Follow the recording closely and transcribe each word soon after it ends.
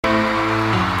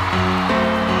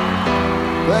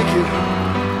Thank you.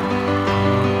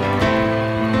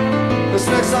 This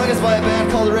next song is by a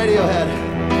band called Radiohead.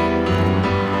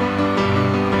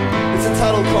 It's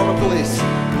entitled Karma Police.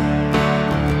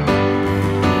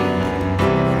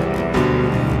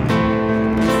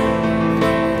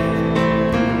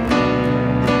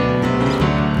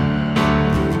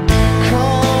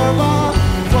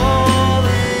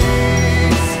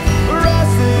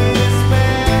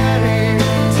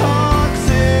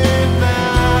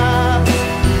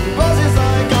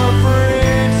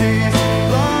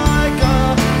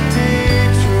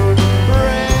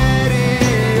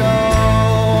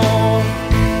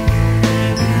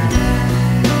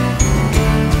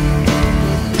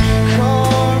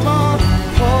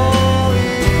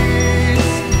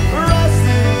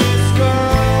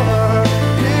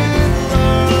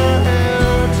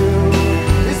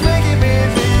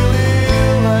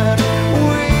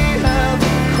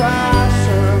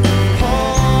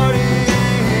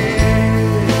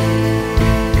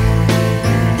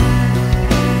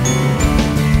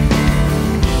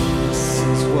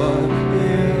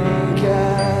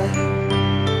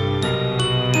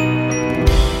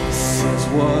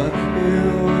 What you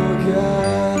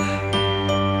get.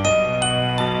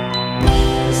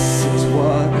 This is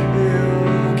what you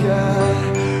get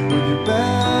when you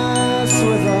mess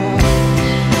with us.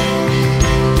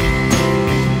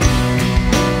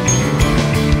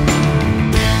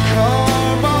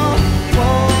 Karma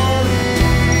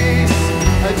police,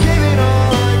 I give it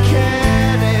all I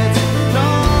can. It's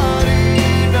not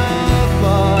enough,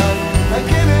 but I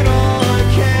give it all I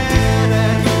can,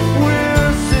 and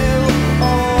we're still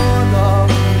on the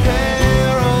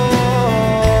payroll.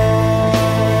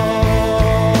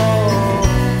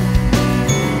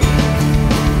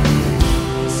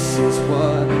 This is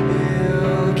what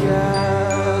you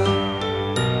get.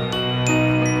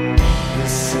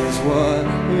 This is what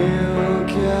you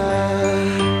get.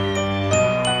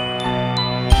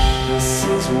 This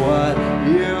is what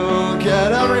you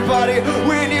get, everybody,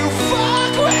 when you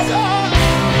fuck with us.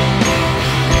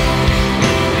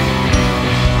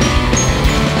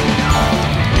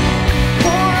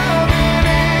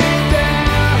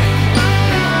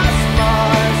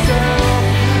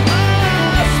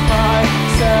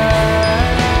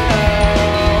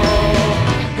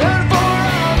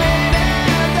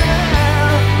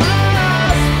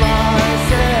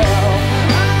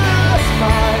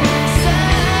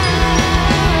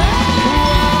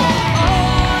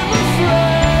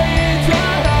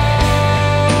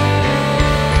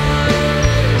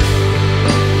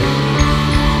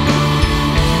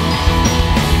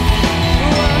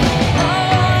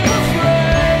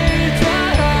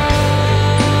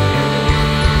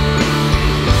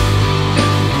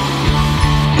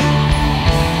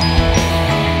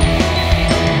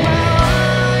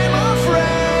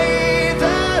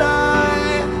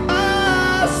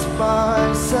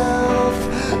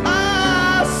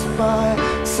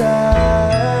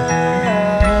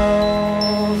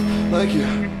 Thank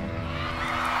you.